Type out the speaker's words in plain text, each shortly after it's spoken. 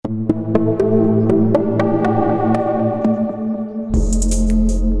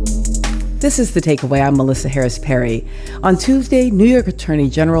This is The Takeaway. I'm Melissa Harris Perry. On Tuesday, New York Attorney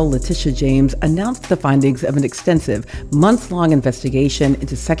General Letitia James announced the findings of an extensive, months-long investigation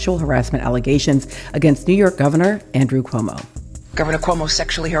into sexual harassment allegations against New York Governor Andrew Cuomo. Governor Cuomo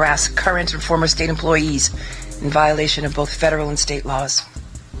sexually harassed current and former state employees in violation of both federal and state laws.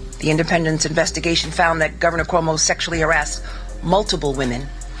 The independent investigation found that Governor Cuomo sexually harassed multiple women,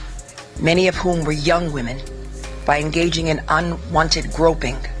 many of whom were young women, by engaging in unwanted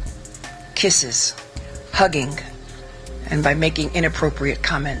groping, kisses, hugging, and by making inappropriate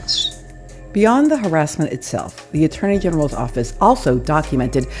comments. Beyond the harassment itself, the Attorney General's office also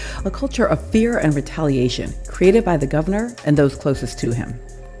documented a culture of fear and retaliation created by the governor and those closest to him.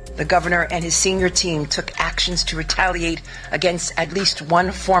 The governor and his senior team took actions to retaliate against at least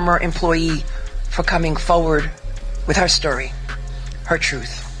one former employee for coming forward with her story, her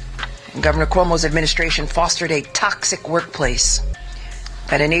truth. And Governor Cuomo's administration fostered a toxic workplace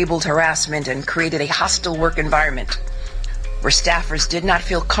that enabled harassment and created a hostile work environment where staffers did not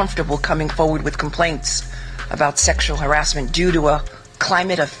feel comfortable coming forward with complaints about sexual harassment due to a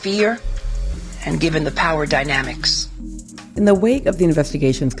climate of fear and given the power dynamics. In the wake of the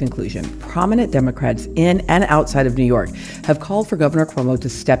investigation's conclusion, prominent Democrats in and outside of New York have called for Governor Cuomo to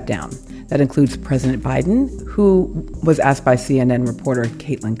step down. That includes President Biden, who was asked by CNN reporter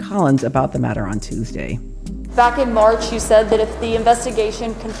Caitlin Collins about the matter on Tuesday. Back in March, you said that if the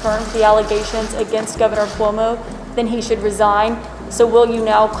investigation confirms the allegations against Governor Cuomo, then he should resign. So will you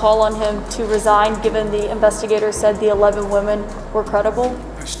now call on him to resign, given the investigators said the 11 women were credible?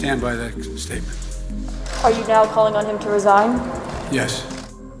 I stand by that statement. Are you now calling on him to resign? Yes.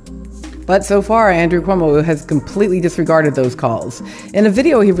 But so far, Andrew Cuomo has completely disregarded those calls. In a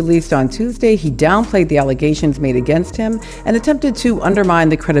video he released on Tuesday, he downplayed the allegations made against him and attempted to undermine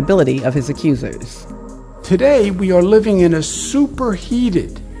the credibility of his accusers. Today, we are living in a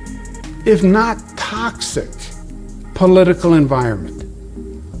superheated, if not toxic, political environment.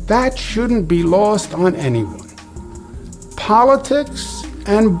 That shouldn't be lost on anyone. Politics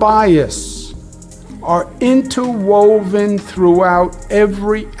and bias are interwoven throughout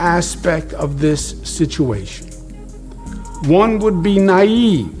every aspect of this situation. One would be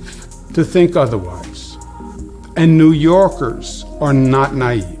naive to think otherwise, and New Yorkers are not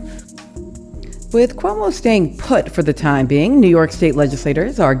naive. With Cuomo staying put for the time being, New York state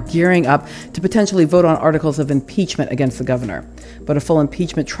legislators are gearing up to potentially vote on articles of impeachment against the governor. But a full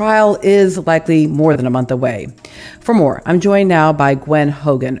impeachment trial is likely more than a month away. For more, I'm joined now by Gwen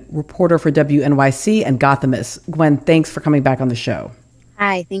Hogan, reporter for WNYC and Gothamist. Gwen, thanks for coming back on the show.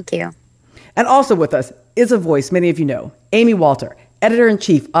 Hi, thank you. And also with us is a voice many of you know, Amy Walter,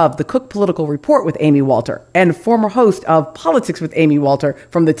 editor-in-chief of The Cook Political Report with Amy Walter and former host of Politics with Amy Walter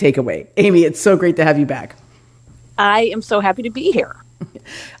from The Takeaway. Amy, it's so great to have you back. I am so happy to be here.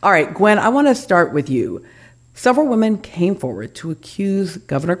 All right, Gwen, I want to start with you. Several women came forward to accuse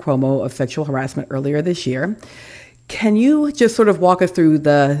Governor Cuomo of sexual harassment earlier this year. Can you just sort of walk us through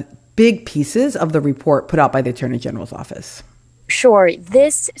the big pieces of the report put out by the Attorney General's office? Sure.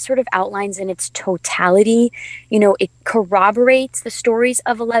 This sort of outlines in its totality, it corroborates the stories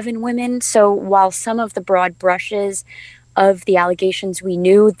of 11 women. So while some of the broad brushes of the allegations we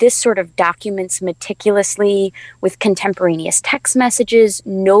knew, this sort of documents meticulously with contemporaneous text messages,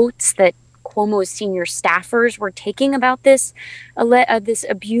 notes that Cuomo's senior staffers were taking about this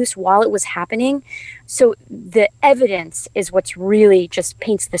abuse while it was happening. So the evidence is what's really just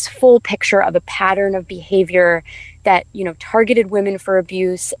paints this full picture of a pattern of behavior that, targeted women for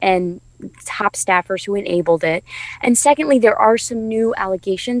abuse and top staffers who enabled it. And secondly, there are some new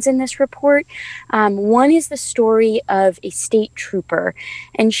allegations in this report. One is the story of a state trooper,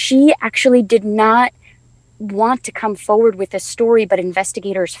 and she actually did not want to come forward with a story, but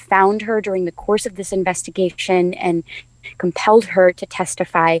investigators found her during the course of this investigation and compelled her to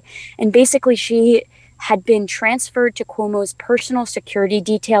testify. And basically, she had been transferred to Cuomo's personal security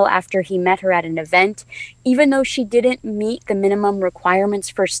detail after he met her at an event, even though she didn't meet the minimum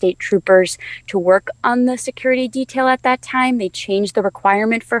requirements for state troopers to work on the security detail at that time. They changed the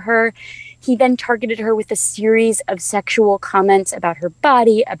requirement for her. He then targeted her with a series of sexual comments about her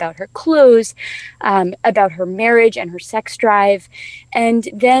body, about her clothes, about her marriage and her sex drive, and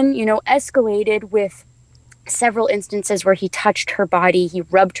then, escalated with several instances where he touched her body, he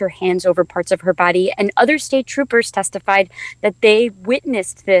rubbed her hands over parts of her body, and other state troopers testified that they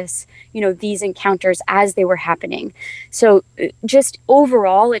witnessed this, these encounters as they were happening. So just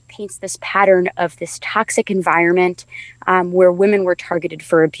overall, it paints this pattern of this toxic environment where women were targeted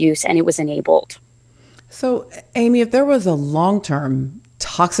for abuse and it was enabled. So, Amy, if there was a long-term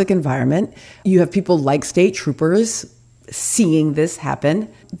toxic environment, you have people like state troopers seeing this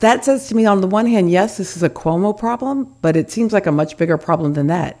happen. That says to me, on the one hand, yes, this is a Cuomo problem, but it seems like a much bigger problem than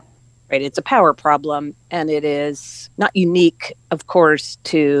that. Right. It's a power problem, and it is not unique, of course,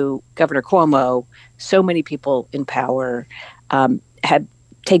 to Governor Cuomo. So many people in power had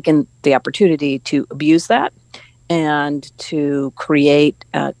taken the opportunity to abuse that and to create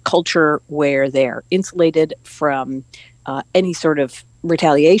a culture where they're insulated from any sort of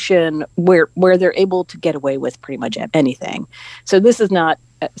retaliation, where they're able to get away with pretty much anything. So this is not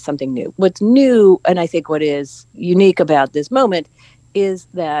something new. What's new, and I think what is unique about this moment, is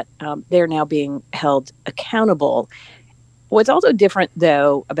that they're now being held accountable. What's also different,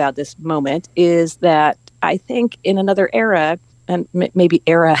 though, about this moment is that I think in another era, and maybe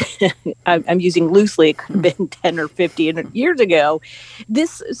era I'm using loosely, it could have been 10 or 15 years ago,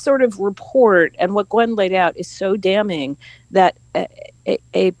 this sort of report and what Gwen laid out is so damning that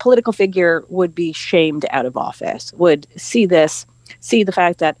a political figure would be shamed out of office, would see the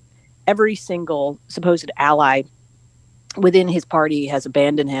fact that every single supposed ally within his party has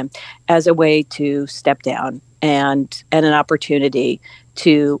abandoned him as a way to step down and an opportunity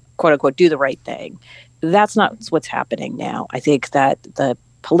to, quote unquote, do the right thing. That's not what's happening now. I think that the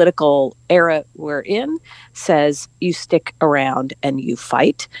political era we're in says you stick around and you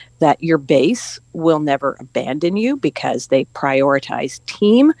fight, that your base will never abandon you because they prioritize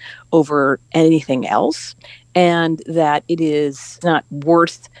team over anything else, and that it is not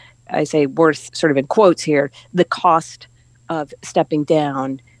worth, I say worth sort of in quotes here, the cost of stepping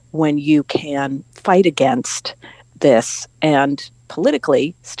down when you can fight against this and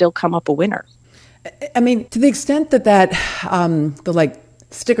politically still come up a winner. I mean, to the extent that the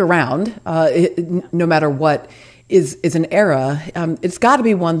stick around, no matter what, is an era, it's got to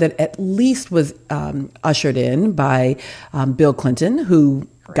be one that at least was ushered in by Bill Clinton, who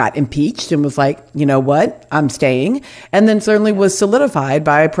got impeached and was like, you know what, I'm staying. And then certainly was solidified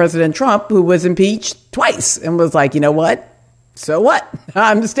by President Trump, who was impeached twice and was like, you know what, so what,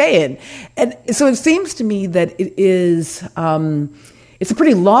 I'm staying. And so it seems to me that it is... it's a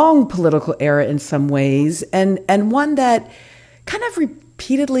pretty long political era in some ways, and one that kind of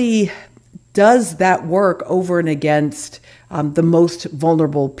repeatedly does that work over and against the most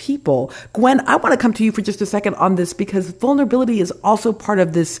vulnerable people. Gwen, I want to come to you for just a second on this, because vulnerability is also part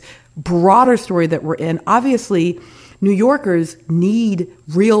of this broader story that we're in. Obviously, New Yorkers need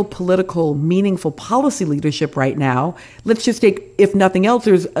real political, meaningful policy leadership right now. Let's just take, if nothing else,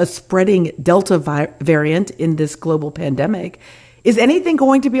 there's a spreading Delta variant in this global pandemic. Is anything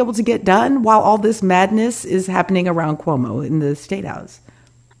going to be able to get done while all this madness is happening around Cuomo in the State House?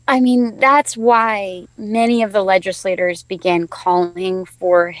 I mean, that's why many of the legislators began calling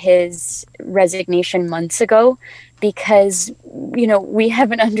for his resignation months ago, because, we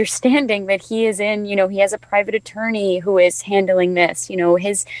have an understanding that he is in, he has a private attorney who is handling this.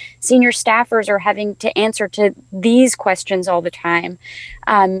 His senior staffers are having to answer to these questions all the time.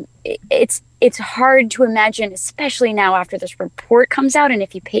 It's hard to imagine, especially now after this report comes out, and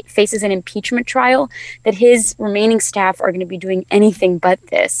if he faces an impeachment trial, that his remaining staff are going to be doing anything but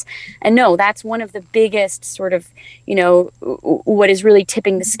this. And no, that's one of the biggest sort of, what is really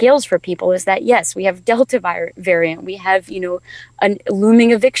tipping the scales for people is that, yes, we have Delta variant, we have, a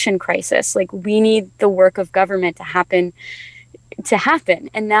looming eviction crisis. Like, we need the work of government to happen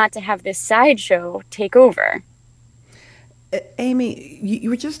and not to have this sideshow take over. Amy, you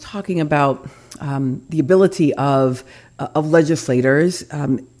were just talking about the ability of legislators,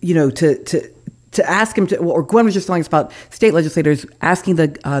 to ask him to, or Gwen was just telling us about state legislators asking the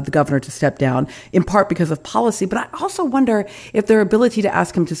governor to step down, in part because of policy. But I also wonder if their ability to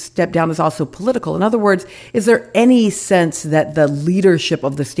ask him to step down is also political. In other words, is there any sense that the leadership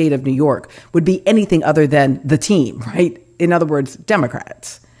of the state of New York would be anything other than the team, right? In other words,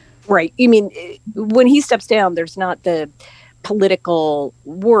 Democrats. Right. You mean, when he steps down, there's not the political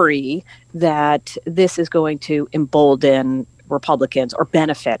worry that this is going to embolden Republicans or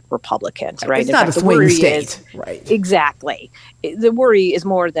benefit Republicans, right? It's not a swing state, right? Exactly. The worry is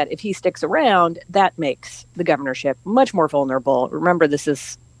more that if he sticks around, that makes the governorship much more vulnerable. Remember, this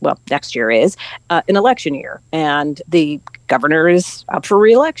is, next year is an election year, and the governor is up for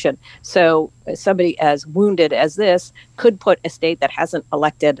re-election. So somebody as wounded as this could put a state that hasn't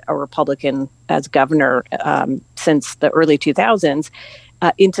elected a Republican as governor since the early 2000s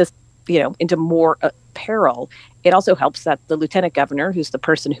into more peril. It also helps that the lieutenant governor, who's the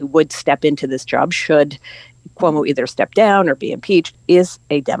person who would step into this job should Cuomo either step down or be impeached, is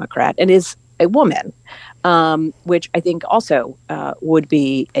a Democrat and is a woman, which I think also would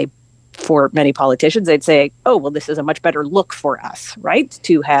be for many politicians, they'd say, oh, well, this is a much better look for us, right?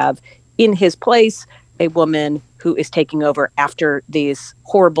 To have in his place a woman who is taking over after these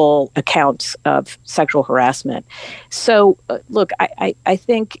horrible accounts of sexual harassment. So, look, I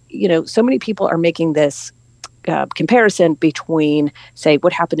think, so many people are making this comparison between, say,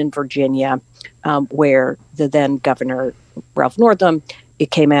 what happened in Virginia, where the then governor, Ralph Northam,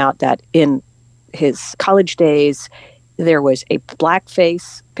 it came out that in his college days, there was a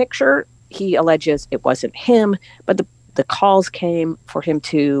blackface picture. He alleges it wasn't him, but the calls came for him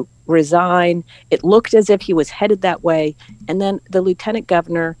to resign. It looked as if he was headed that way. And then the lieutenant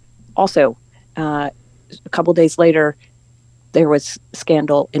governor also, a couple days later, there was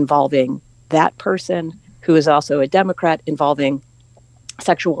scandal involving that person, who is also a Democrat, involving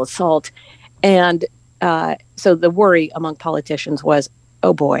sexual assault. And so the worry among politicians was,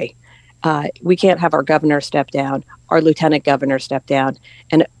 oh boy, we can't have our governor step down, our lieutenant governor step down,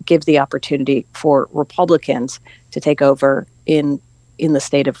 and give the opportunity for Republicans to take over in the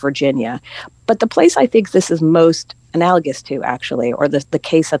state of Virginia. But the place I think this is most analogous to, actually, or the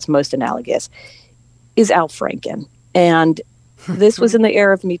case that's most analogous, is Al Franken. And this was in the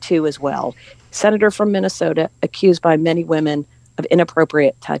era of Me Too as well. Senator from Minnesota, accused by many women of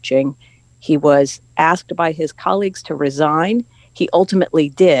inappropriate touching. He was asked by his colleagues to resign. He ultimately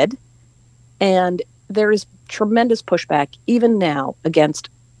did. And there is tremendous pushback, even now, against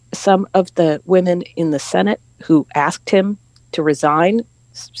some of the women in the Senate who asked him to resign,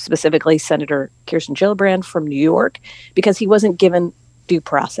 specifically Senator Kirsten Gillibrand from New York, because he wasn't given due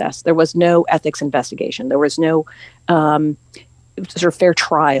process. There was no ethics investigation. There was no sort of fair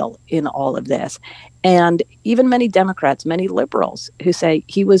trial in all of this. And even many Democrats, many liberals who say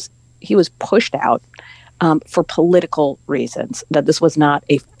he was pushed out for political reasons, that this was not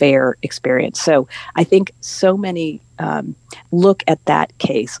a fair experience. So I think so many look at that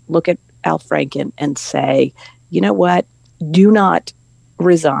case, look at Al Franken and say, you know what, do not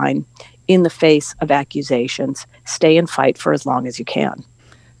resign in the face of accusations. Stay and fight for as long as you can.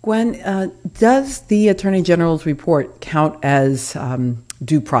 Gwen, does the Attorney General's report count as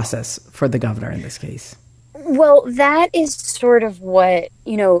due process for the governor in this case? Well, that is sort of what,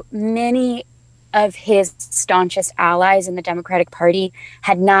 many of his staunchest allies in the Democratic Party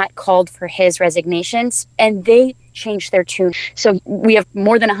had not called for his resignations, and they changed their tune. So we have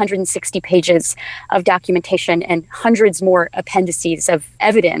more than 160 pages of documentation and hundreds more appendices of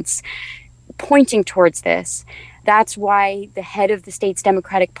evidence pointing towards this. That's why the head of the state's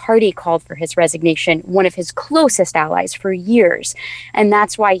Democratic Party called for his resignation, one of his closest allies for years. And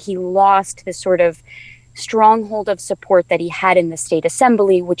that's why he lost this sort of stronghold of support that he had in the state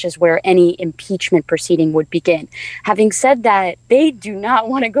assembly, which is where any impeachment proceeding would begin. Having said that, they do not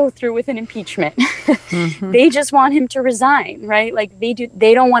want to go through with an impeachment. Mm-hmm. They just want him to resign, right? Like they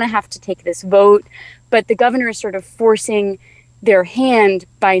don't want to have to take this vote, but the governor is sort of forcing their hand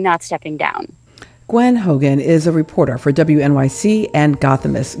by not stepping down. Gwen Hogan is a reporter for WNYC and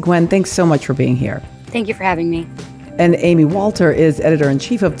Gothamist. Gwen, thanks so much for being here. Thank you for having me. And Amy Walter is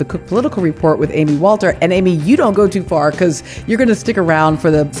editor-in-chief of the Cook Political Report with Amy Walter. And Amy, you don't go too far because you're going to stick around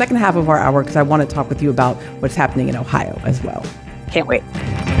for the second half of our hour because I want to talk with you about what's happening in Ohio as well. Can't wait.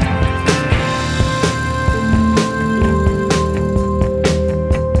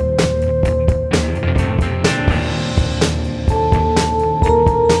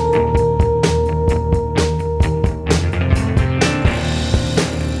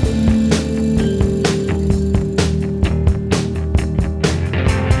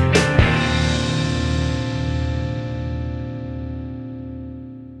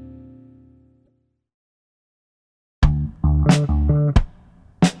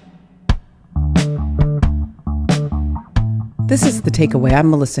 This is The Takeaway. I'm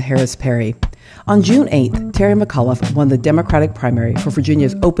Melissa Harris Perry. On June 8th, Terry McAuliffe won the Democratic primary for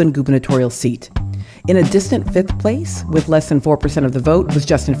Virginia's open gubernatorial seat. In a distant fifth place, with less than 4% of the vote, was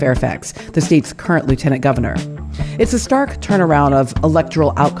Justin Fairfax, the state's current lieutenant governor. It's a stark turnaround of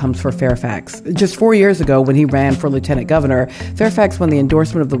electoral outcomes for Fairfax. Just 4 years ago, when he ran for lieutenant governor, Fairfax won the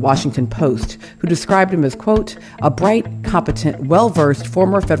endorsement of the Washington Post, who described him as, quote, a bright, competent, well-versed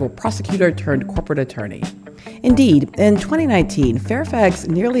former federal prosecutor turned corporate attorney. Indeed, in 2019, Fairfax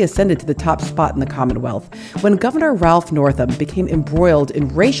nearly ascended to the top spot in the Commonwealth when Governor Ralph Northam became embroiled in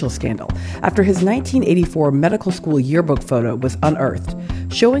racial scandal after his 1984 medical school yearbook photo was unearthed,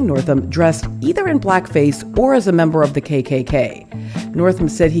 showing Northam dressed either in blackface or as a member of the KKK. Northam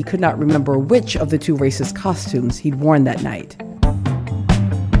said he could not remember which of the two racist costumes he'd worn that night.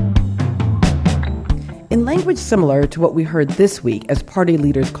 In language similar to what we heard this week as party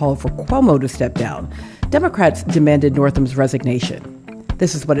leaders called for Cuomo to step down, Democrats demanded Northam's resignation.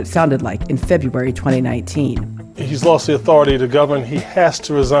 This is what it sounded like in February 2019. He's lost the authority to govern. He has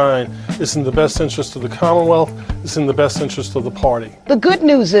to resign. It's in the best interest of the Commonwealth. It's in the best interest of the party. The good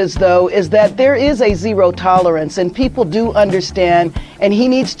news is, though, is that there is a zero tolerance, and people do understand, and he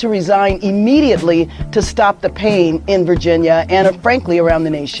needs to resign immediately to stop the pain in Virginia and, frankly, around the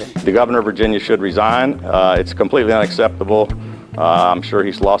nation. The governor of Virginia should resign. It's completely unacceptable. I'm sure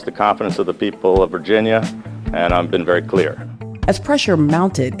he's lost the confidence of the people of Virginia, and I've been very clear. As pressure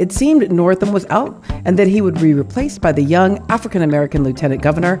mounted, it seemed Northam was out and that he would be replaced by the young African-American Lieutenant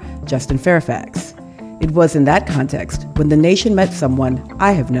Governor, Justin Fairfax. It was in that context when the nation met someone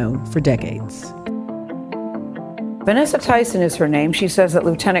I have known for decades. Vanessa Tyson is her name. She says that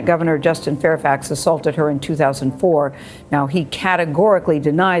Lieutenant Governor Justin Fairfax assaulted her in 2004. Now, he categorically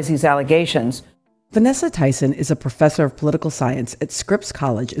denies these allegations. Vanessa Tyson is a professor of political science at Scripps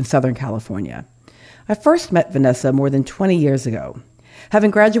College in Southern California. I first met Vanessa more than 20 years ago.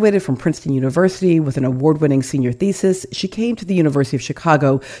 Having graduated from Princeton University with an award-winning senior thesis, she came to the University of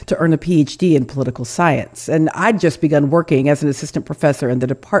Chicago to earn a PhD in political science, and I'd just begun working as an assistant professor in the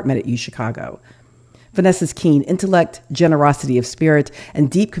department at UChicago. Vanessa's keen intellect, generosity of spirit, and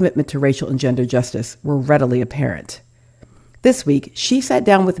deep commitment to racial and gender justice were readily apparent. This week, she sat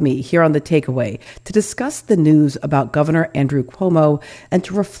down with me here on The Takeaway to discuss the news about Governor Andrew Cuomo and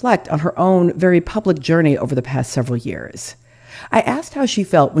to reflect on her own very public journey over the past several years. I asked how she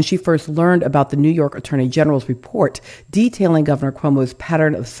felt when she first learned about the New York Attorney General's report detailing Governor Cuomo's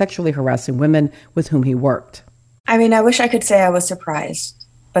pattern of sexually harassing women with whom he worked. I mean, I wish I could say I was surprised,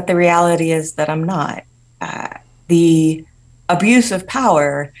 but the reality is that I'm not. The abuse of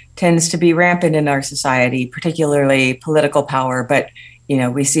power tends to be rampant in our society, particularly political power. But,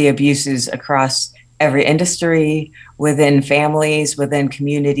 we see abuses across every industry, within families, within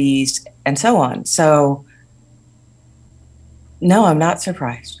communities, and so on. So, no, I'm not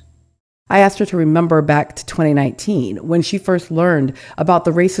surprised. I asked her to remember back to 2019 when she first learned about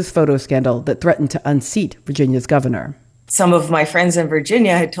the racist photo scandal that threatened to unseat Virginia's governor. Some of my friends in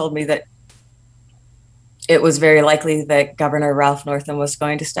Virginia had told me that it was very likely that Governor Ralph Northam was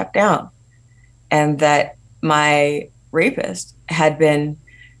going to step down and that my rapist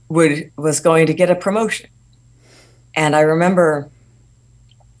was going to get a promotion. And I remember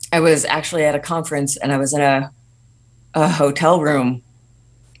I was actually at a conference and I was in a hotel room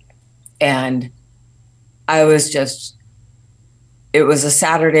and it was a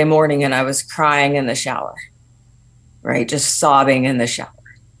Saturday morning and I was crying in the shower, right? Just sobbing in the shower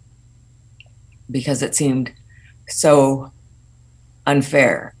because it seemed so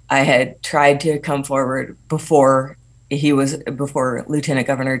unfair. I had tried to come forward before Lieutenant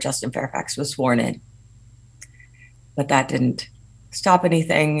Governor Justin Fairfax was sworn in, but that didn't stop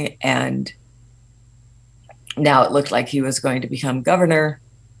anything. And now it looked like he was going to become governor,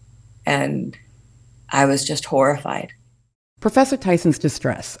 and I was just horrified. Professor Tyson's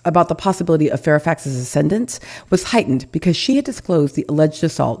distress about the possibility of Fairfax's ascendance was heightened because she had disclosed the alleged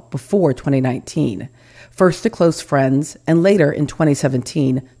assault before 2019, first to close friends and later in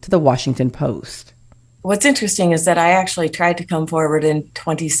 2017 to the Washington Post. What's interesting is that I actually tried to come forward in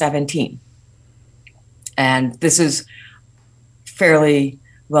 2017. And this is fairly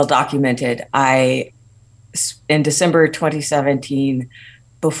well documented. In December 2017,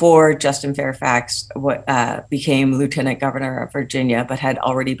 before Justin Fairfax became Lieutenant Governor of Virginia, but had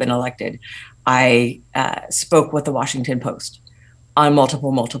already been elected, I spoke with the Washington Post on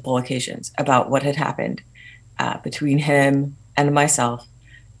multiple occasions about what had happened between him and myself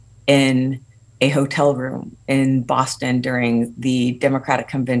in a hotel room in Boston during the Democratic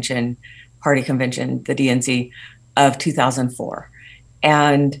Party convention, the DNC, of 2004.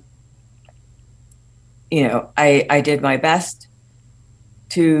 And, I did my best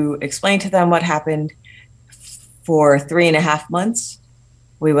to explain to them what happened. For 3.5 months.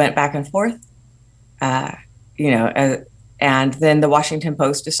 We went back and forth, and then the Washington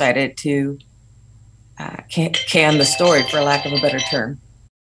Post decided to can the story, for lack of a better term.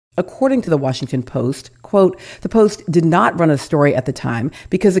 According to the Washington Post, quote, the Post did not run a story at the time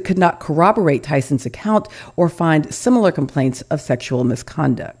because it could not corroborate Tyson's account or find similar complaints of sexual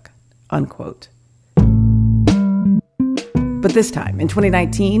misconduct, unquote. But this time, in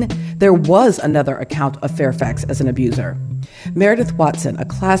 2019, there was another account of Fairfax as an abuser. Meredith Watson, a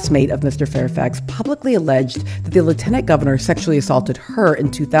classmate of Mr. Fairfax, publicly alleged that the lieutenant governor sexually assaulted her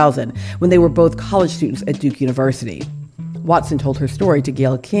in 2000 when they were both college students at Duke University. Watson told her story to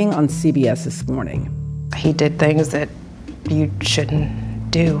Gayle King on CBS this morning. He did things that you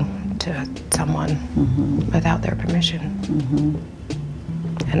shouldn't do to someone without their permission.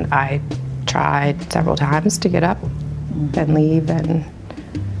 And I tried several times to get up and leave, and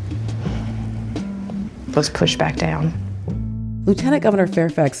was pushed back down. Lieutenant Governor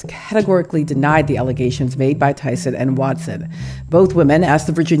Fairfax categorically denied the allegations made by Tyson and Watson. Both women asked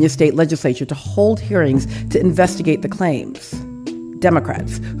the Virginia state legislature to hold hearings to investigate the claims.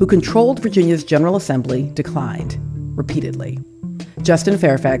 Democrats, who controlled Virginia's General Assembly, declined repeatedly. Justin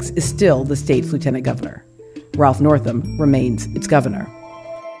Fairfax is still the state's lieutenant governor. Ralph Northam remains its governor.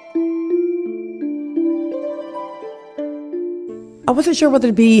 I wasn't sure whether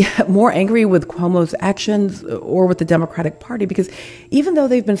to be more angry with Cuomo's actions or with the Democratic Party, because even though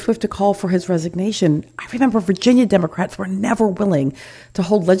they've been swift to call for his resignation, I remember Virginia Democrats were never willing to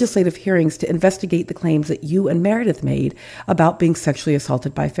hold legislative hearings to investigate the claims that you and Meredith made about being sexually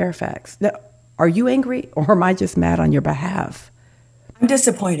assaulted by Fairfax. Now, are you angry, or am I just mad on your behalf? I'm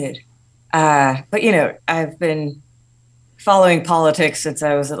disappointed. But, I've been following politics since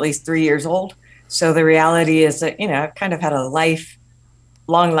I was at least 3 years old. So the reality is that, I've kind of had a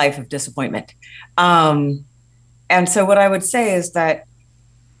long life of disappointment. And so what I would say is that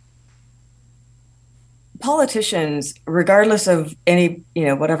politicians, regardless of any,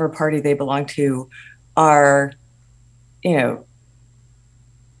 whatever party they belong to, are,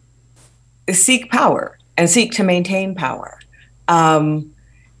 seek power and seek to maintain power.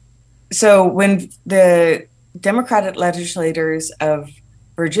 So when the Democratic legislators of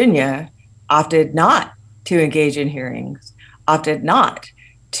Virginia opted not to engage in hearings, opted not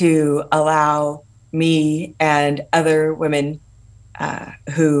to allow me and other women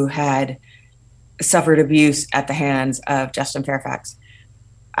who had suffered abuse at the hands of Justin Fairfax,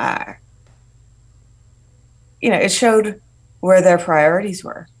 it showed where their priorities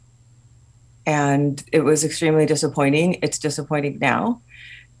were. And it was extremely disappointing. It's disappointing now.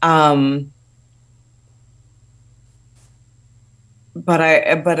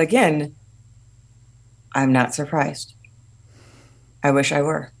 But again, I'm not surprised. I wish I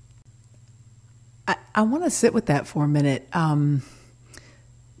were. I want to sit with that for a minute.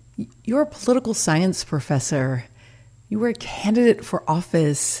 You're a political science professor. You were a candidate for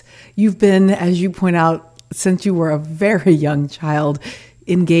office. You've been, as you point out, since you were a very young child,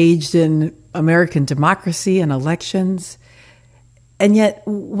 engaged in American democracy and elections. And yet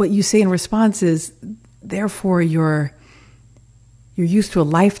what you say in response is, therefore, you're used to a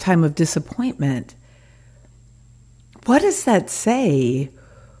lifetime of disappointment. What does that say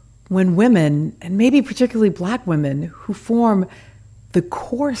when women, and maybe particularly Black women, who form the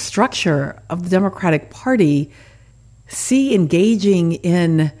core structure of the Democratic Party, see engaging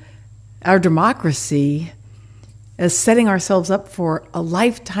in our democracy as setting ourselves up for a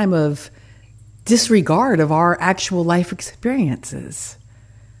lifetime of disregard of our actual life experiences?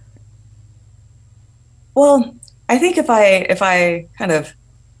 Well, I think if I kind of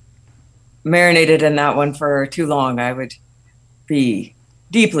marinated in that one for too long, I would be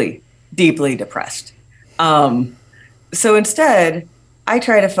deeply, deeply depressed. So instead, I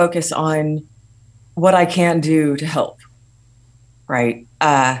try to focus on what I can do to help, right?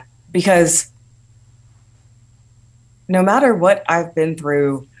 Because no matter what I've been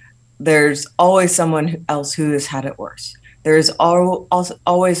through, there's always someone else who has had it worse. There's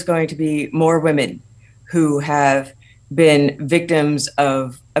always going to be more women who have been victims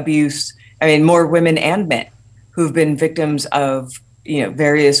of abuse. I mean, more women and men who've been victims of,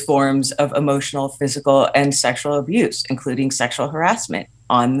 various forms of emotional, physical, and sexual abuse, including sexual harassment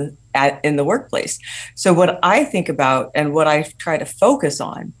in the workplace. So what I think about and what I try to focus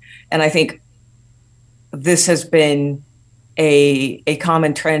on, and I think this has been a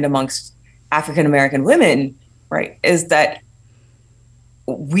common trend amongst African American women, right, is that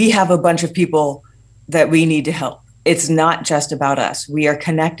we have a bunch of people that we need to help. It's not just about us. We are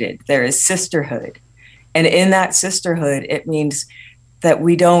connected. There is sisterhood. And in that sisterhood, it means that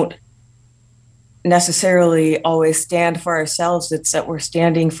we don't necessarily always stand for ourselves. It's that we're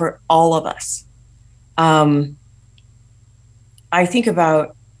standing for all of us. I think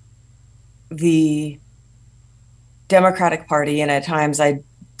about the Democratic Party, and at times I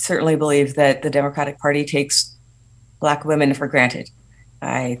certainly believe that the Democratic Party takes Black women for granted.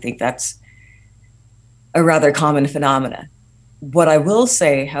 I think that's a rather common phenomena. What I will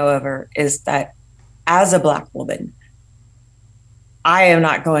say, however, is that as a Black woman, I am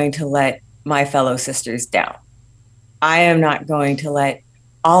not going to let my fellow sisters down. I am not going to let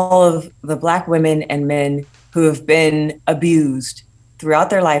all of the Black women and men who have been abused throughout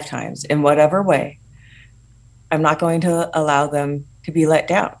their lifetimes in whatever way, I'm not going to allow them to be let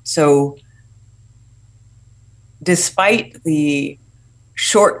down. So despite the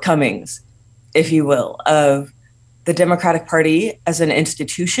shortcomings, if you will, of the Democratic Party as an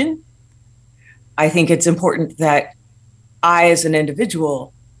institution, I think it's important that I, as an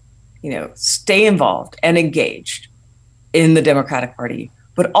individual, stay involved and engaged in the Democratic Party,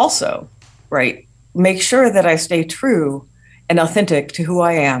 but also, right, make sure that I stay true and authentic to who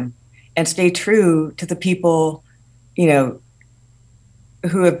I am and stay true to the people,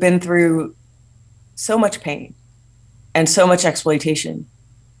 who have been through so much pain and so much exploitation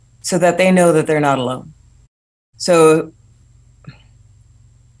so that they know that they're not alone. So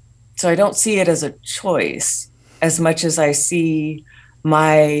I don't see it as a choice as much as I see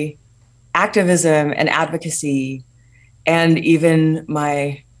my activism and advocacy and even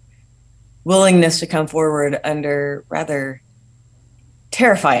my willingness to come forward under rather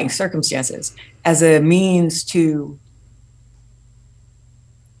terrifying circumstances as a means to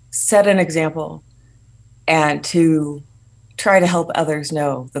set an example and to try to help others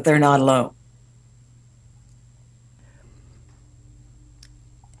know that they're not alone.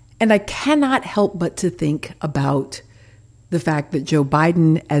 And I cannot help but to think about the fact that Joe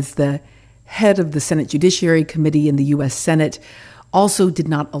Biden, as the head of the Senate Judiciary Committee in the U.S. Senate, also did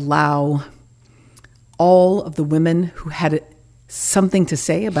not allow all of the women who had something to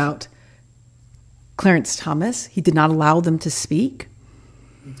say about Clarence Thomas. He did not allow them to speak.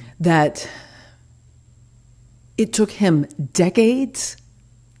 That it took him decades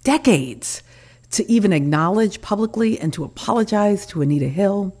to even acknowledge publicly and to apologize to Anita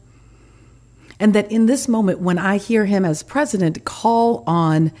Hill. And that in this moment, when I hear him as president call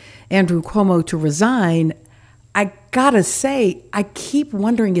on Andrew Cuomo to resign, I gotta say, I keep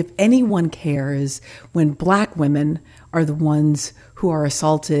wondering if anyone cares when Black women are the ones who are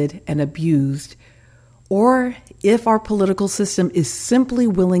assaulted and abused, or if our political system is simply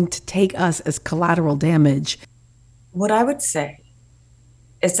willing to take us as collateral damage. What I would say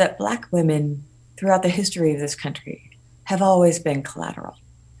is that Black women throughout the history of this country have always been collateral.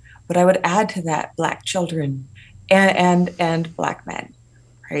 But I would add to that Black children and Black men,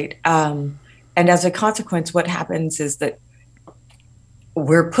 right? And as a consequence, what happens is that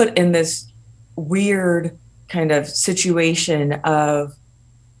we're put in this weird kind of situation of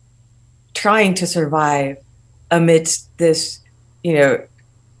trying to survive amidst this,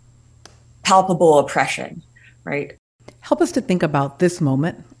 palpable oppression, right? Help us to think about this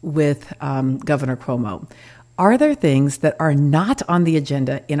moment with Governor Cuomo. Are there things that are not on the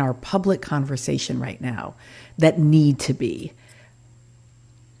agenda in our public conversation right now that need to be?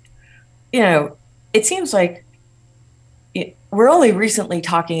 It seems like we're only recently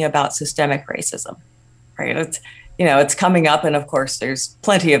talking about systemic racism, right? It's coming up, and of course there's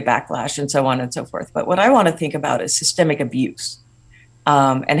plenty of backlash and so on and so forth. But what I want to think about is systemic abuse,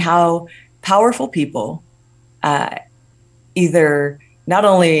 and how powerful people either not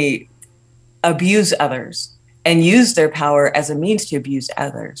only abuse others and use their power as a means to abuse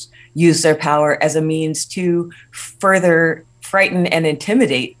others, use their power as a means to further frighten and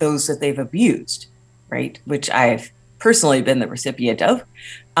intimidate those that they've abused, right? Which I've personally been the recipient of.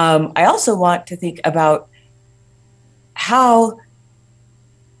 I also want to think about how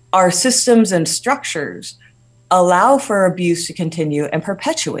our systems and structures allow for abuse to continue and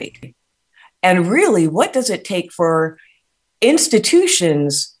perpetuate. And really, what does it take for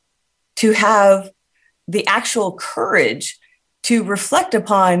institutions to have the actual courage to reflect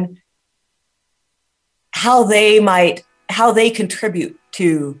upon how they contribute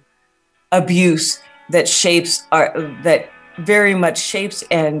to abuse that very much shapes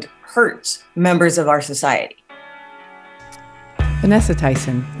and hurts members of our society? Vanessa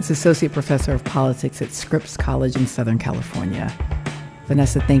Tyson is Associate Professor of Politics at Scripps College in Southern California.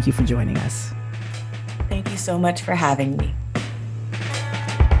 Vanessa, thank you for joining us. Thank you so much for having me.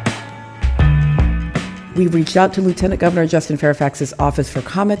 We've reached out to Lieutenant Governor Justin Fairfax's office for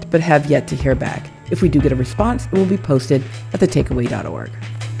comment, but have yet to hear back. If we do get a response, it will be posted at thetakeaway.org.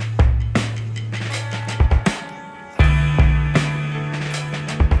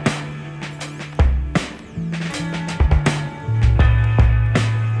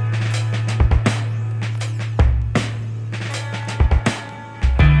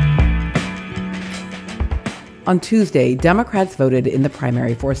 On Tuesday, Democrats voted in the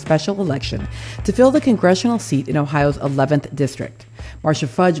primary for a special election to fill the congressional seat in Ohio's 11th district. Marcia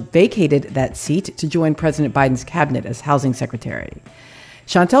Fudge vacated that seat to join President Biden's cabinet as housing secretary.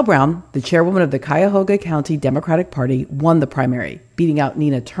 Shontel Brown, the chairwoman of the Cuyahoga County Democratic Party, won the primary, beating out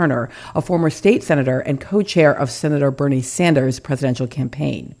Nina Turner, a former state senator and co-chair of Senator Bernie Sanders' presidential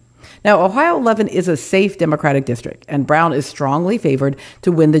campaign. Now, Ohio 11 is a safe Democratic district, and Brown is strongly favored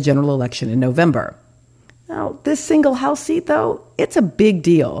to win the general election in November. Now, this single House seat, though, it's a big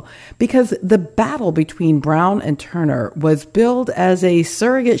deal because the battle between Brown and Turner was billed as a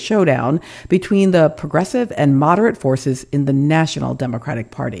surrogate showdown between the progressive and moderate forces in the National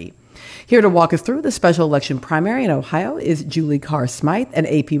Democratic Party. Here to walk us through the special election primary in Ohio is Julie Carr-Smythe, an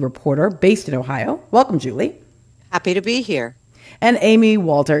AP reporter based in Ohio. Welcome, Julie. Happy to be here. And Amy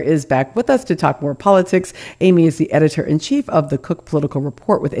Walter is back with us to talk more politics. Amy is the editor-in-chief of the Cook Political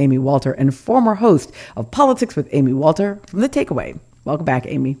Report with Amy Walter and former host of Politics with Amy Walter from The Takeaway. Welcome back,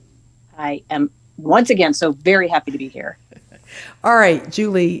 Amy. I am once again so very happy to be here. All right,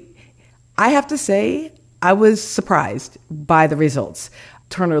 Julie, I have to say I was surprised by the results.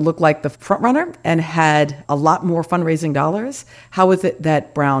 Turner looked like the frontrunner and had a lot more fundraising dollars. How is it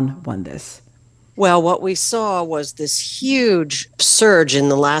that Brown won this? Well, what we saw was this huge surge in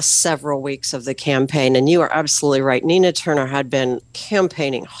the last several weeks of the campaign. And you are absolutely right. Nina Turner had been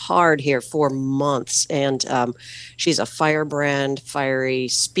campaigning hard here for months. And she's a firebrand, fiery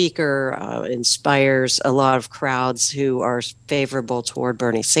speaker, inspires a lot of crowds who are favorable toward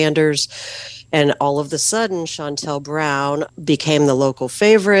Bernie Sanders. And all of a sudden, Shontel Brown became the local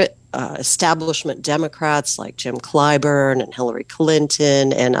favorite. Establishment Democrats like Jim Clyburn and Hillary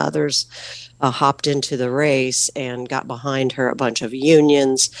Clinton and others hopped into the race and got behind her, a bunch of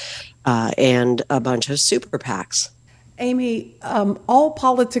unions and a bunch of super PACs. Amy, all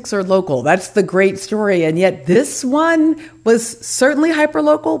politics are local. That's the great story. And yet this one was certainly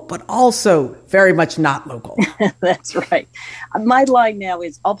hyperlocal, but also very much not local. That's right. My line now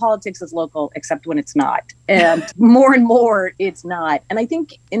is all politics is local, except when it's not. And more, it's not. And I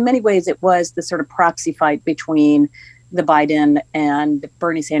think in many ways it was the sort of proxy fight between the Biden and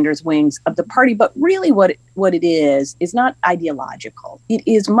Bernie Sanders wings of the party. But really what it is not ideological. It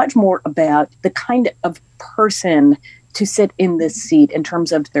is much more about the kind of person to sit in this seat in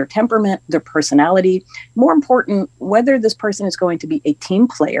terms of their temperament, their personality. More important, whether this person is going to be a team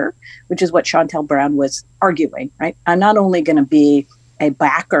player, which is what Shontel Brown was arguing, right? I'm not only going to be a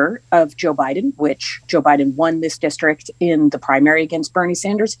backer of Joe Biden, which Joe Biden won this district in the primary against Bernie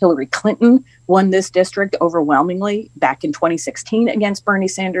Sanders. Hillary Clinton won this district overwhelmingly back in 2016 against Bernie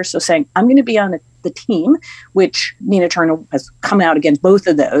Sanders. So saying, I'm going to be on the team, which Nina Turner has come out against both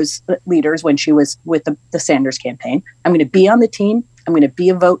of those leaders when she was with the Sanders campaign. I'm going to be on the team. I'm going to be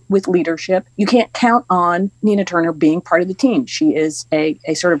a vote with leadership. You can't count on Nina Turner being part of the team. She is a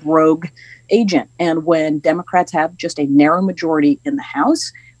sort of rogue agent. And when Democrats have just a narrow majority in the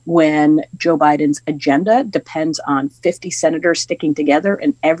House, when Joe Biden's agenda depends on 50 senators sticking together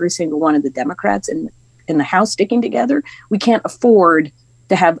and every single one of the Democrats in the House sticking together, we can't afford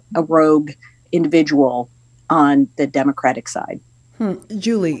to have a rogue individual on the Democratic side.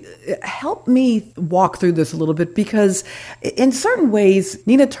 Julie, help me walk through this a little bit, because in certain ways,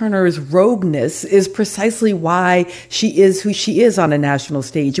 Nina Turner's rogueness is precisely why she is who she is on a national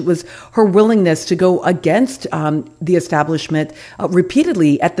stage. It was her willingness to go against the establishment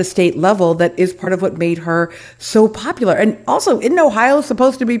repeatedly at the state level that is part of what made her so popular. And also, isn't Ohio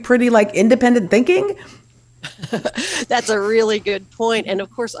supposed to be pretty independent thinking? That's a really good point. And of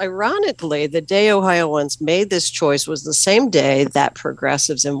course, ironically, the day Ohioans made this choice was the same day that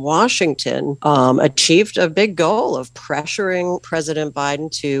progressives in Washington achieved a big goal of pressuring President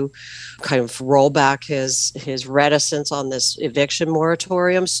Biden to kind of roll back his reticence on this eviction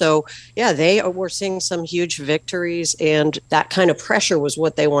moratorium. So, yeah, they were seeing some huge victories, and that kind of pressure was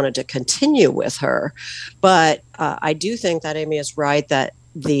what they wanted to continue with her. But I do think that Amy is right that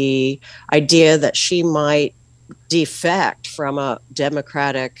the idea that she might defect from a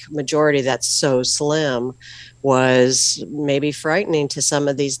Democratic majority that's so slim was maybe frightening to some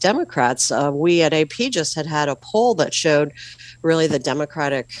of these Democrats. We at AP just had a poll that showed really the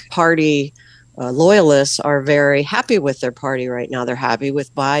Democratic Party loyalists are very happy with their party right now. They're happy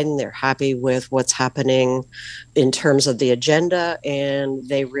with Biden. They're happy with what's happening in terms of the agenda, and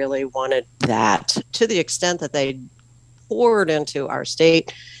they really wanted that to the extent that they poured into our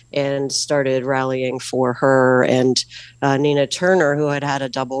state and started rallying for her and Nina Turner, who had a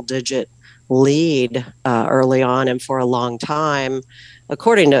double-digit lead early on and for a long time,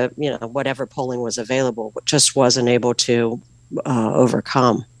 according to whatever polling was available, just wasn't able to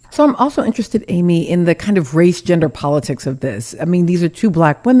overcome. So I'm also interested, Amy, in the kind of race gender politics of this. I mean, these are two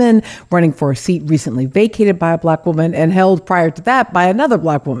Black women running for a seat recently vacated by a Black woman and held prior to that by another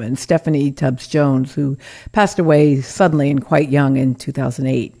Black woman, Stephanie Tubbs Jones, who passed away suddenly and quite young in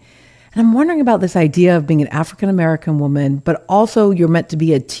 2008. And I'm wondering about this idea of being an African-American woman, but also you're meant to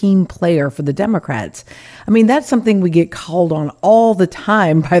be a team player for the Democrats. I mean, that's something we get called on all the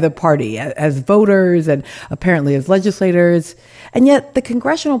time by the party as voters and apparently as legislators. And yet the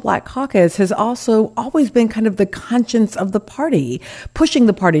Congressional Black Caucus has also always been kind of the conscience of the party, pushing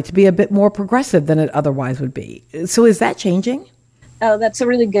the party to be a bit more progressive than it otherwise would be. So is that changing? Oh, that's a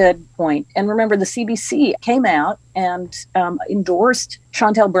really good point. And remember, the CBC came out and endorsed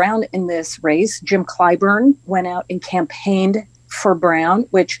Shontel Brown in this race. Jim Clyburn went out and campaigned for Brown,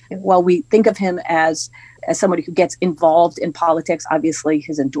 which, while we think of him as somebody who gets involved in politics, obviously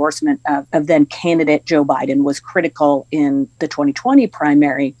his endorsement of then candidate Joe Biden was critical in the 2020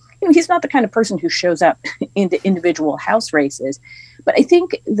 primary. He's not the kind of person who shows up into individual House races. But I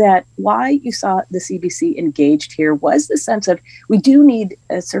think that why you saw the CBC engaged here was the sense of we do need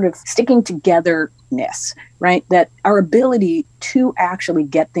a sort of sticking togetherness, right? That our ability to actually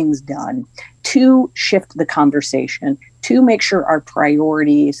get things done, to shift the conversation, to make sure our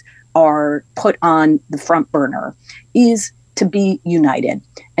priorities are put on the front burner is to be united.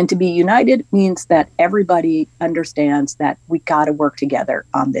 And to be united means that everybody understands that we got to work together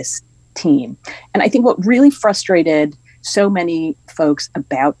on this team. And I think what really frustrated so many folks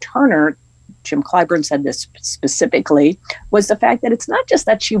about Turner, Jim Clyburn said this specifically, was the fact that it's not just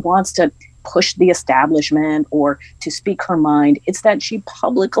that she wants to push the establishment or to speak her mind. It's that she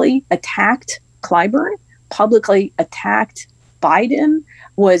publicly attacked Clyburn, publicly attacked Biden,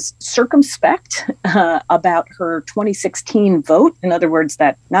 was circumspect about her 2016 vote. In other words,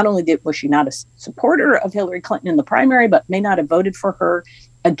 that not only was she not a supporter of Hillary Clinton in the primary, but may not have voted for her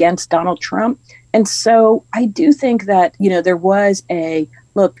against Donald Trump. And so I do think that, there was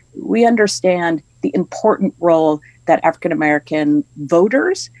look, we understand the important role that African-American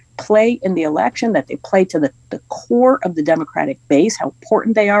voters play in the election, that they play to the core of the Democratic base, how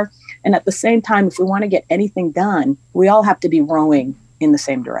important they are. And at the same time, if we want to get anything done, we all have to be rowing in the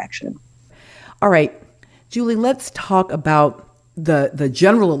same direction. All right, Julie, let's talk about the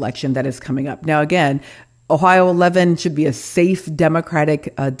general election that is coming up. Now, again, Ohio 11 should be a safe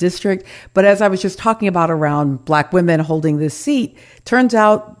Democratic district. But as I was just talking about around Black women holding this seat, turns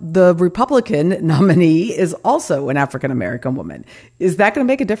out the Republican nominee is also an African-American woman. Is that going to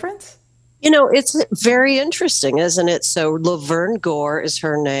make a difference? It's very interesting, isn't it? So Laverne Gore is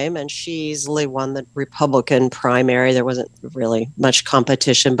her name, and she easily won the Republican primary. There wasn't really much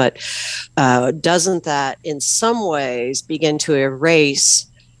competition, but doesn't that in some ways begin to erase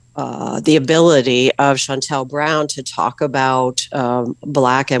the ability of Shontel Brown to talk about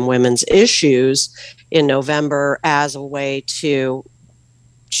Black and women's issues in November as a way to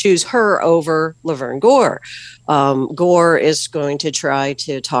choose her over Laverne Gore? Gore is going to try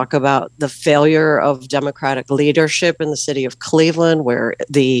to talk about the failure of Democratic leadership in the city of Cleveland, where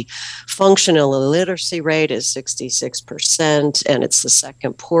the functional illiteracy rate is 66%, and it's the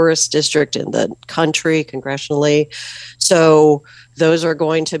second poorest district in the country congressionally. So those are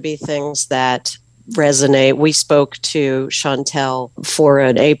going to be things that resonate. We spoke to Shontel for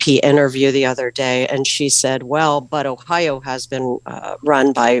an AP interview the other day, and she said, well, but Ohio has been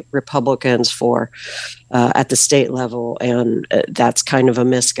run by Republicans at the state level, and that's kind of a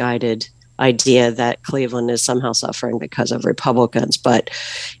misguided idea that Cleveland is somehow suffering because of Republicans. But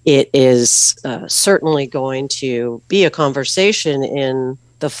it is certainly going to be a conversation in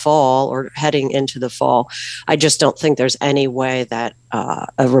the fall or heading into the fall. I just don't think there's any way that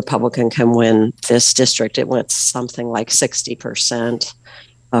a Republican can win this district. It went something like 60%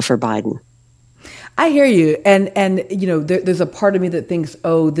 for Biden. I hear you. And there's a part of me that thinks,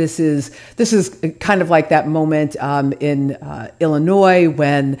 this is kind of like that moment in Illinois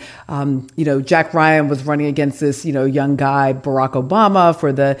when, Jack Ryan was running against this, young guy, Barack Obama,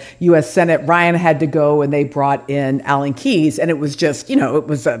 for the U.S. Senate. Ryan had to go and they brought in Alan Keyes. And it was just,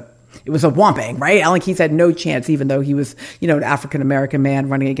 it was a whomping, right? Alan Keyes had no chance, even though he was, an African-American man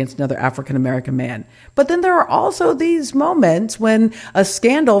running against another African-American man. But then there are also these moments when a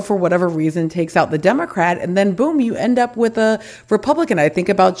scandal, for whatever reason, takes out the Democrat, and then boom, you end up with a Republican. I think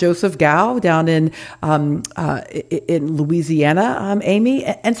about Joseph Gow down in Louisiana, Amy.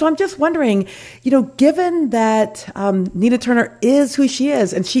 And so I'm just wondering, given that Nina Turner is who she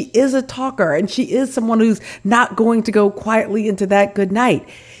is, and she is a talker, and she is someone who's not going to go quietly into that good night,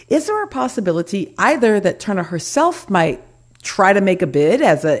 is there a possibility either that Turner herself might try to make a bid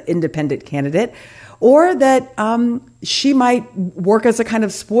as an independent candidate, or that she might work as a kind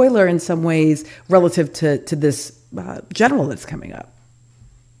of spoiler in some ways relative to this general that's coming up?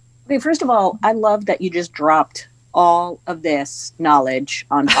 Okay, first of all, I love that you just dropped all of this knowledge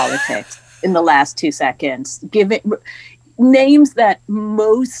on politics in the last 2 seconds. Give it names that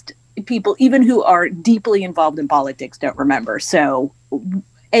most people, even who are deeply involved in politics, don't remember. So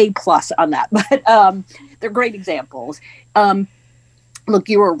A+ on that, but they're great examples. Look,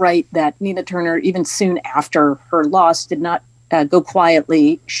 you were right that Nina Turner, even soon after her loss, did not go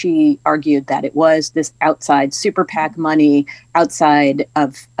quietly. She argued that it was this outside super PAC money, outside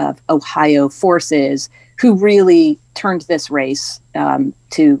of Ohio forces who really turned this race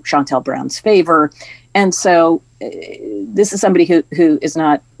to Shontel Brown's favor. And so this is somebody who is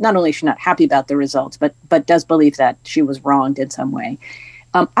not only is she not happy about the results, but does believe that she was wronged in some way.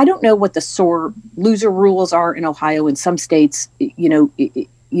 I don't know what the sore loser rules are in Ohio. In some states,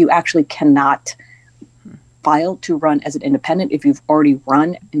 you actually cannot file to run as an independent if you've already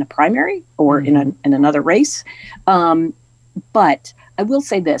run in a primary or in another race. But I will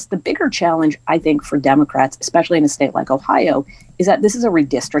say this, the bigger challenge, I think, for Democrats, especially in a state like Ohio, is that this is a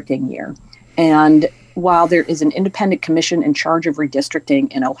redistricting year. And while there is an independent commission in charge of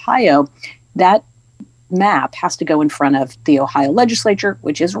redistricting in Ohio, that map has to go in front of the Ohio legislature,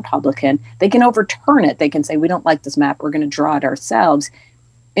 which is Republican. They can overturn it. They can say, we don't like this map. We're going to draw it ourselves.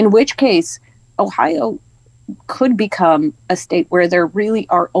 In which case, Ohio could become a state where there really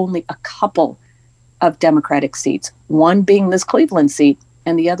are only a couple of Democratic seats, one being this Cleveland seat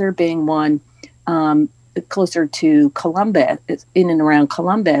and the other being one closer to Columbus, in and around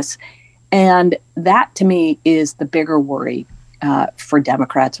Columbus. And that, to me, is the bigger worry for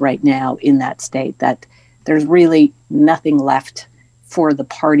Democrats right now in that state, that there's really nothing left for the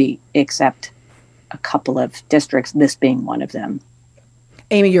party except a couple of districts, this being one of them.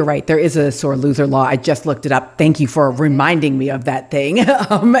 Amy, you're right. There is a sore loser law. I just looked it up. Thank you for reminding me of that thing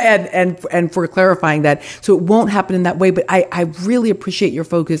and for clarifying that. So it won't happen in that way. But I really appreciate your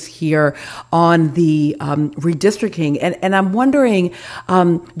focus here on the redistricting. And I'm wondering,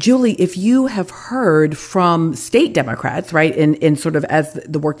 Julie, if you have heard from state Democrats, right, in sort of as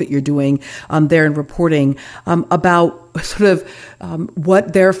the work that you're doing there in reporting about sort of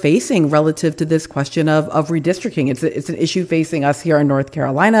what they're facing relative to this question of redistricting. It's an issue facing us here in North Carolina.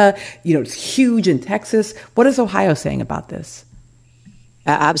 It's huge in Texas. What is Ohio saying about this?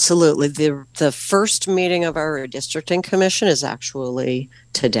 Absolutely. The first meeting of our redistricting commission is actually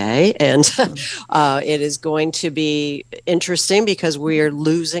today, and it is going to be interesting because we are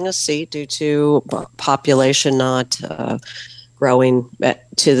losing a seat due to population not growing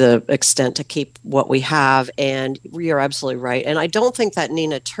to the extent to keep what we have. And you're absolutely right. And I don't think that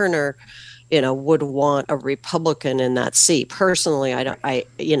Nina Turner, would want a Republican in that seat. Personally,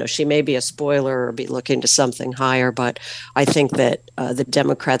 she may be a spoiler or be looking to something higher, but I think that the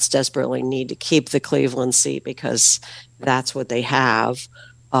Democrats desperately need to keep the Cleveland seat because that's what they have.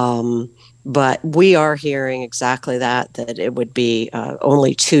 But we are hearing exactly that it would be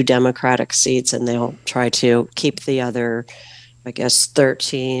only 2 Democratic seats, and they'll try to keep the other, I guess,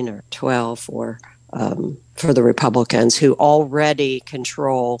 13 or 12 for the Republicans, who already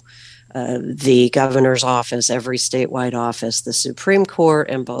control the governor's office, every statewide office, the Supreme Court,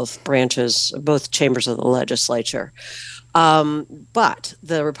 and both chambers of the legislature. But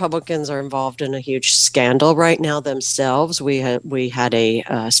the Republicans are involved in a huge scandal right now themselves. We had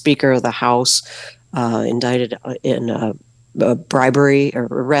a Speaker of the House indicted in bribery, or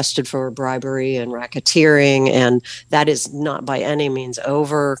arrested for bribery and racketeering, and that is not by any means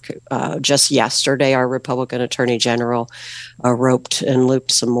over. Just yesterday, our Republican Attorney General roped and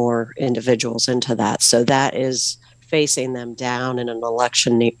looped some more individuals into that. So that is facing them down in an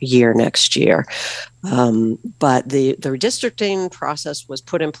election year next year. But the redistricting process was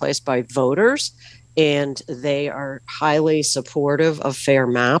put in place by voters, and they are highly supportive of fair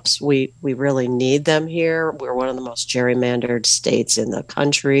maps. We really need them here. We're one of the most gerrymandered states in the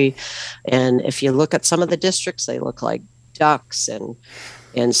country. And if you look at some of the districts, they look like ducks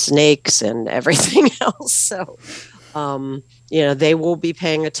and snakes and everything else. So, they will be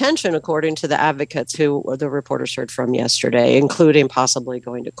paying attention, according to the advocates who the reporters heard from yesterday, including possibly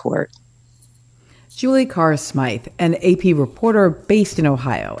going to court. Julie Carr-Smythe, an AP reporter based in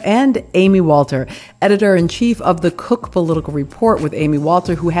Ohio, and Amy Walter, editor-in-chief of the Cook Political Report with Amy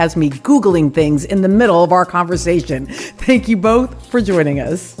Walter, who has me Googling things in the middle of our conversation. Thank you both for joining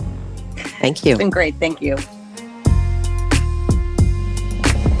us. Thank you. It's been great. Thank you.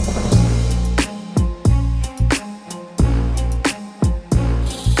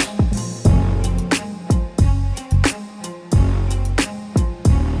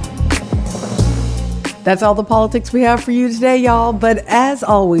 That's all the politics we have for you today, y'all. But as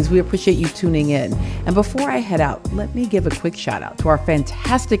always, we appreciate you tuning in. And before I head out, let me give a quick shout out to our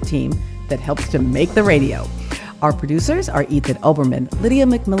fantastic team that helps to make the radio. Our producers are Ethan Oberman, Lydia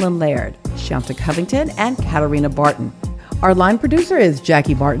McMillan-Laird, Shanta Covington, and Katarina Barton. Our line producer is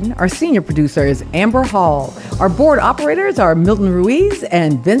Jackie Barton. Our senior producer is Amber Hall. Our board operators are Milton Ruiz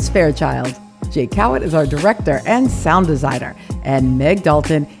and Vince Fairchild. Jay Cowett is our director and sound designer, and Meg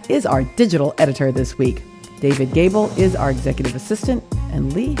Dalton is our digital editor this week. David Gable is our executive assistant,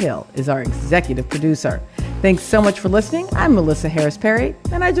 and Lee Hill is our executive producer. Thanks so much for listening. I'm Melissa Harris Perry,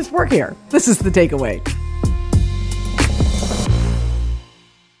 and I just work here. This is The Takeaway.